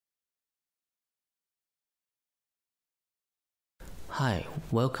Hi,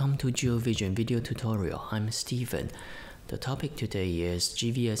 welcome to GeoVision video tutorial. I'm Steven. The topic today is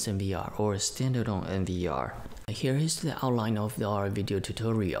GV-SNVR or Standalone NVR. Here is the outline of our video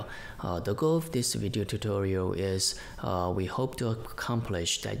tutorial. The goal of this video tutorial is we hope to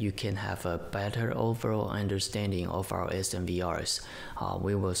accomplish that you can have a better overall understanding of our SNVRs.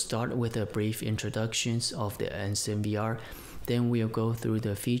 We will start with a brief introductions of the SNVR. Then we'll go through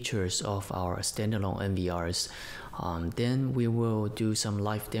the features of our standalone NVRs. Then we will do some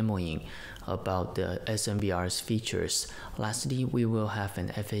live demoing about the SNVR's features. Lastly, we will have an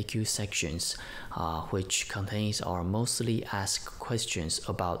FAQ sections which contains our mostly asked questions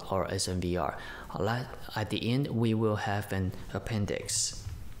about our SNVR. At the end, we will have an appendix.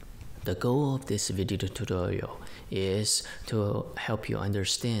 The goal of this video tutorial is to help you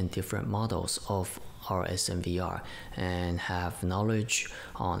understand different models of our SNVR and have knowledge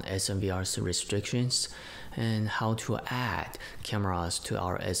on SNVR's restrictions and how to add cameras to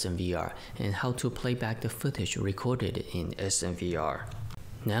our SNVR and how to play back the footage recorded in SNVR.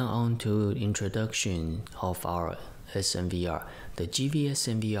 Now on to introduction of our SNVR. The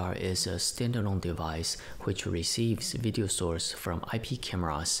GV-SNVR is a standalone device which receives video source from IP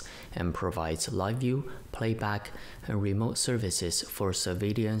cameras and provides live view, playback, and remote services for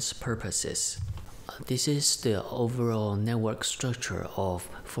surveillance purposes. This is the overall network structure of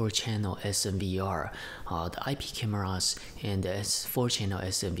 4-channel SNVR. The IP cameras and the 4-channel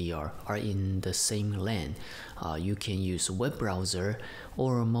SNVR are in the same LAN. You can use web browser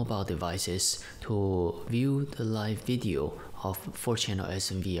or mobile devices to view the live video of 4-channel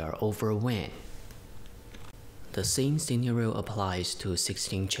SNVR over WAN. The same scenario applies to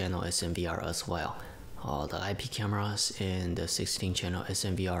 16-channel SNVR as well. The IP cameras and the 16-channel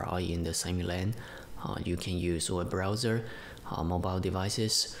SNVR are in the same LAN. You can use web browser, mobile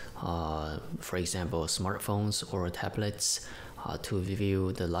devices, for example smartphones or tablets, to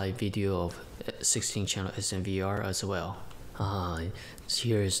view the live video of 16-channel SNVR as well.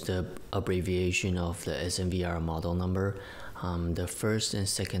 Here's the abbreviation of the SNVR model number. The first and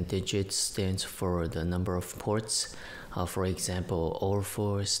second digit stands for the number of ports. For example,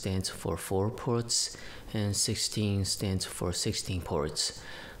 04 stands for 4 ports and 16 stands for 16 ports.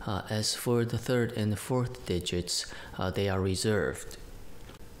 As for the third and fourth digits, they are reserved.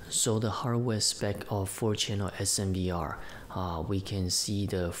 So the hardware spec of 4-channel SNVR, we can see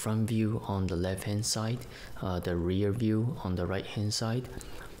the front view on the left hand side, the rear view on the right hand side.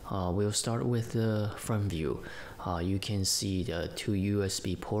 We'll start with the front view. You can see the 2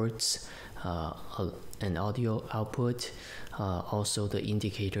 USB ports, an audio output, also the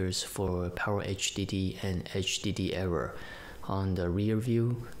indicators for power HDD and HDD error. On the rear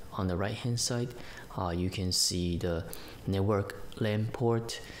view, on the right hand side, you can see the network LAN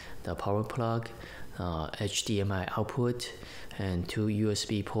port, the power plug, HDMI output, and 2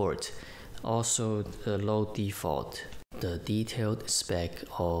 USB ports. Also the low default. The detailed spec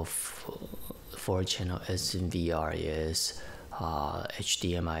of 4-channel SNVR is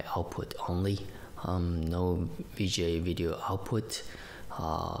HDMI output only, no VGA video output.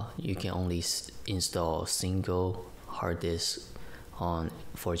 You can only install single hard disk on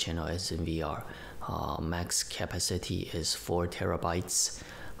 4-channel SNVR. Max capacity is 4 terabytes.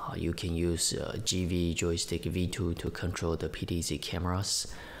 You can use GV joystick V2 to control the PTZ cameras.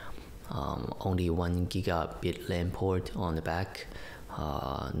 Only 1 gigabit LAN port on the back.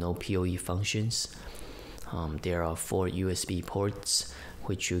 No PoE functions. There are 4 USB ports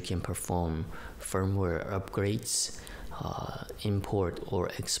which you can perform firmware upgrades, import or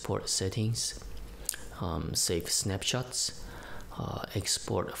export settings, save snapshots,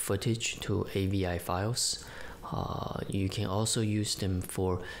 export footage to AVI files. You can also use them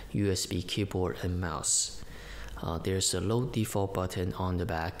for USB keyboard and mouse. There's a low default button on the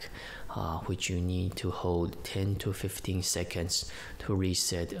back, which you need to hold 10 to 15 seconds to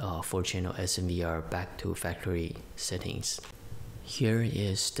reset 4-channel SNVR back to factory settings. Here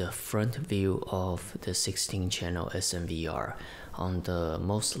is the front view of the 16-channel SNVR. On the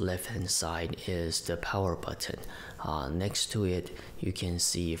most left-hand side is the power button. Next to it, you can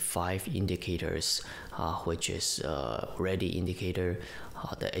see 5 indicators, which is ready indicator,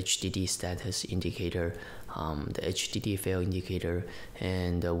 the HDD status indicator, the HDD fail indicator,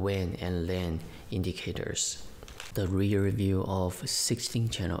 and the WAN and LAN indicators. The rear view of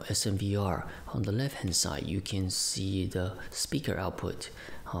 16-channel SNVR. On the left-hand side, you can see the speaker output,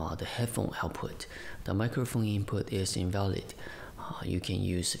 the headphone output. The microphone input is invalid. You can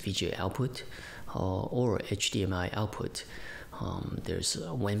use VGA output or HDMI output. There's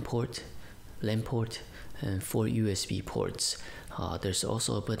a WAN port, LAN port, and 4 USB ports. There's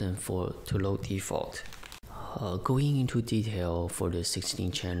also a button to load default. Going into detail for the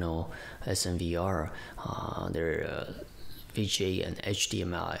 16-channel SNVR, there are VGA and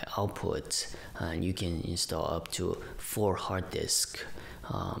HDMI outputs, and you can install up to 4 hard disks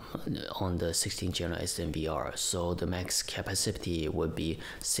on the 16-channel SNVR, so the max capacity would be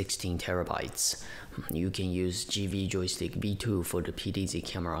 16 terabytes. You can use GV joystick V2 for the PTZ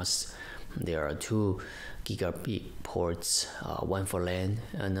cameras. There are 2 gigabit ports, one for LAN,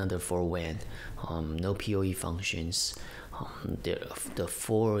 another for WAN. No PoE functions. The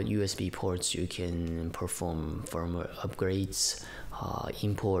 4 USB ports, you can perform firmware upgrades,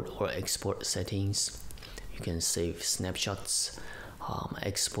 import or export settings. You can save snapshots,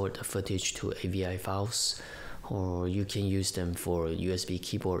 export footage to AVI files, or you can use them for USB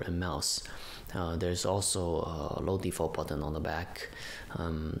keyboard and mouse. There's also a low default button on the back.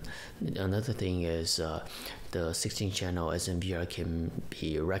 Another thing is the 16-channel SNVR can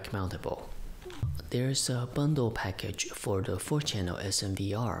be rack mountable. There's a bundle package for the 4-channel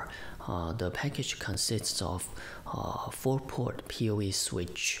SNVR. The package consists of 4-port PoE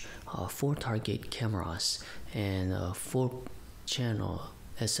switch, 4 target cameras, and 4-channel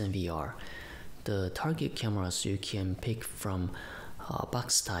SNVR. The target cameras you can pick from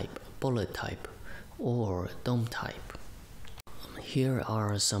box type, bullet type, or dome type. Here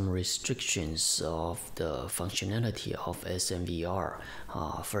are some restrictions of the functionality of SNVR.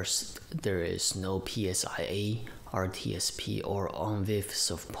 First, there is no PSIA, RTSP, or ONVIF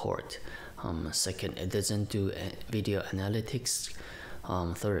support. Second, it doesn't do video analytics.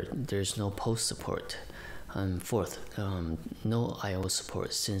 Third, there's no post support. Fourth, no I/O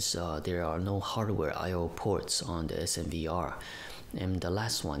support, since there are no hardware I/O ports on the SNVR. And the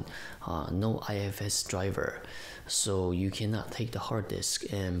last one, no IFS driver, so you cannot take the hard disk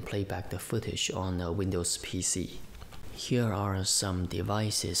and play back the footage on a Windows PC. Here are some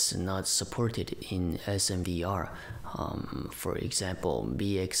devices not supported in SNVR. For example,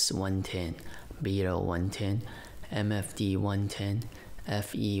 BX110, Beta110, MFD110,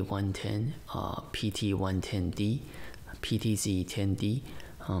 FE110, PT110D, PTZ10D,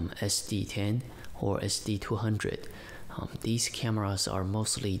 SD10, or SD200. These cameras are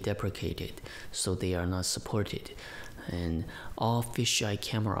mostly deprecated, so they are not supported. And all fisheye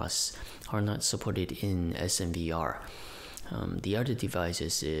cameras are not supported in SNVR. The other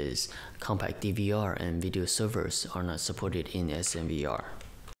devices is compact DVR and video servers are not supported in SNVR.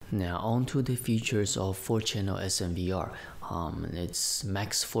 Now on to the features of 4-channel SNVR. It's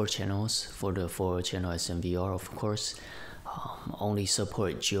max 4 channels for the 4-channel SNVR, of course. Only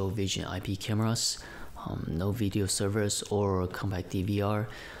support GeoVision IP cameras. No video servers or compact DVR.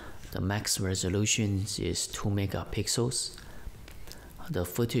 The max resolution is 2 megapixels. The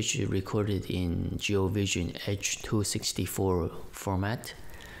footage is recorded in GeoVision H.264 format.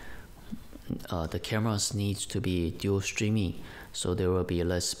 The cameras need to be dual streaming, so there will be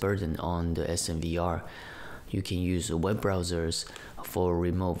less burden on the SNVR. You can use web browsers for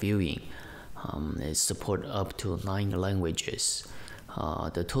remote viewing. It supports up to 9 languages.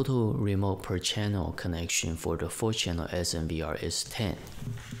 The total remote per channel connection for the 4-channel SNVR is 10.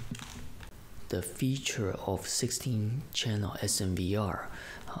 The feature of 16-channel SNVR,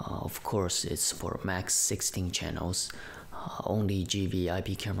 of course, it's for max 16 channels. Only GV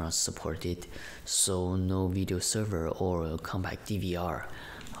IP cameras supported, so no video server or compact DVR.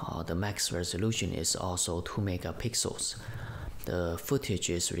 The max resolution is also 2 megapixels. The footage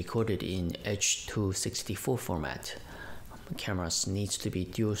is recorded in H.264 format. Cameras needs to be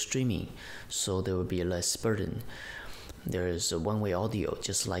dual streaming, so there will be less burden. There is a one-way audio,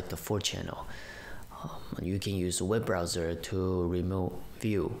 just like the 4-channel. You can use a web browser to remote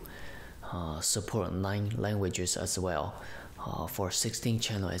view. Support 9 languages as well. For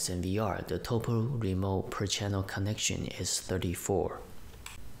 16-channel SNVR, the total remote per channel connection is 34.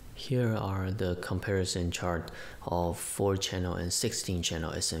 Here are the comparison chart of 4-channel and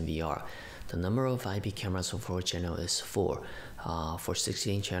 16-channel SNVR. The number of IP cameras for 4-channel is 4. For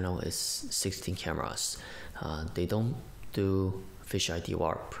 16-channel is 16 cameras. They don't do fisheye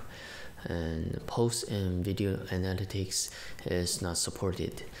dewarp. And post and video analytics is not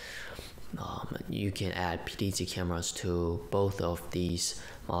supported. You can add PTZ cameras to both of these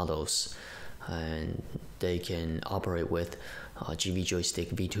models, and they can operate with GV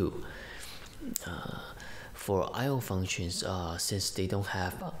joystick V2. For I/O functions, since they don't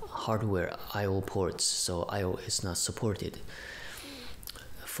have hardware I/O ports, so I/O is not supported.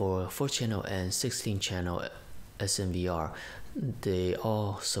 For 4-channel and 16-channel SNVR, they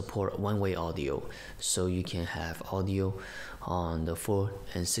all support one-way audio, so you can have audio on the 4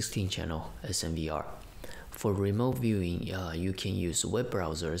 and 16-channel SNVR. For remote viewing, you can use web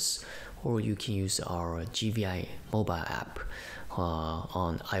browsers, or you can use our GV mobile app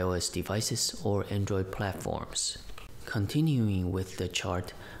on iOS devices or Android platforms. Continuing with the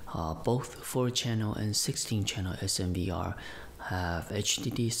chart, both 4-channel and 16-channel SNVR have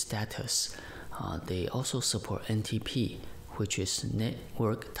HDD status. They also support NTP, which is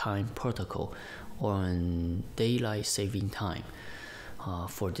Network Time Protocol, or Daylight Saving Time.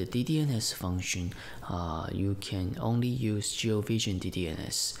 For the DDNS function, you can only use GeoVision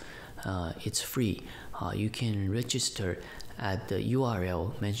DDNS. It's free. You can register at the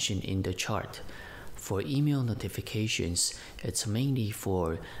URL mentioned in the chart. For email notifications, it's mainly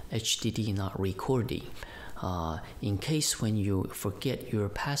for HDD not recording. In case when you forget your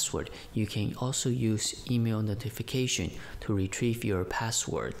password, you can also use email notification to retrieve your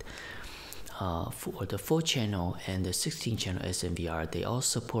password. For the 4-channel and the 16-channel SNVR, they all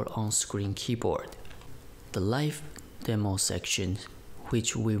support on-screen keyboard. The live demo section,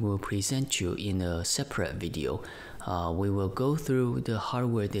 which we will present you in a separate video, we will go through the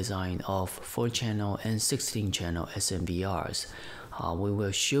hardware design of 4-channel and 16-channel SNVRs. We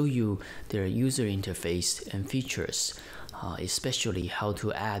will show you their user interface and features, especially how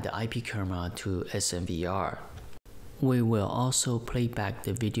to add the IP camera to SNVR. We will also play back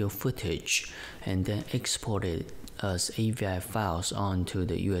the video footage and then export it as AVI files onto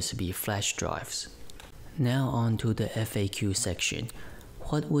the USB flash drives. Now on to the FAQ section.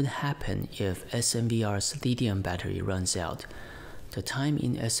 What would happen if SNVR's lithium battery runs out? The time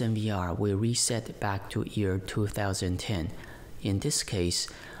in SNVR will reset back to year 2010. In this case,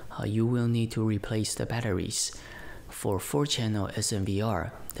 you will need to replace the batteries. For 4-channel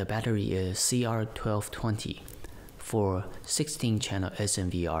SNVR, the battery is CR1220. For 16-channel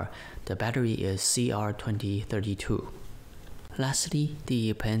SNVR, the battery is CR2032. Lastly, the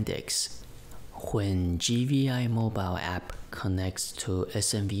appendix. When GVI mobile app connects to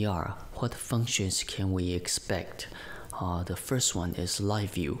SNVR, what functions can we expect? The first one is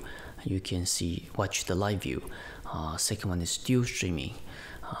live view. You can watch the live view. Second one is dual streaming.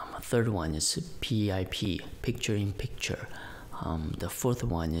 Third one is PIP, picture in picture. The fourth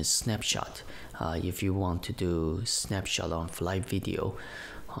one is snapshot. If you want to do snapshot on live video.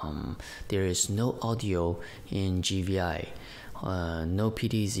 There is no audio in GVI, no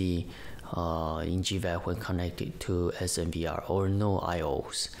PTZ in GVI when connected to SNVR, or no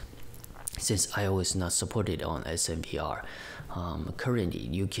IOs, since IO is not supported on SNVR. Currently,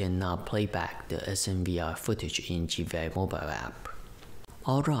 you cannot play back the SNVR footage in GVI mobile app.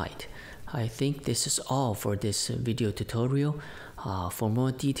 Alright, I think this is all for this video tutorial. For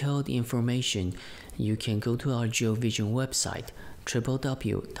more detailed information, you can go to our GeoVision website,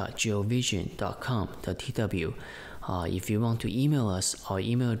 www.geovision.com.tw. If you want to email us, our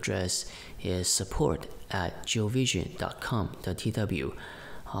email address is support@geovision.com.tw.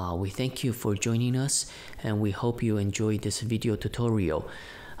 We thank you for joining us, and we hope you enjoyed this video tutorial.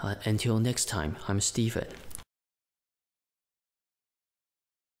 Until next time, I'm Stephen.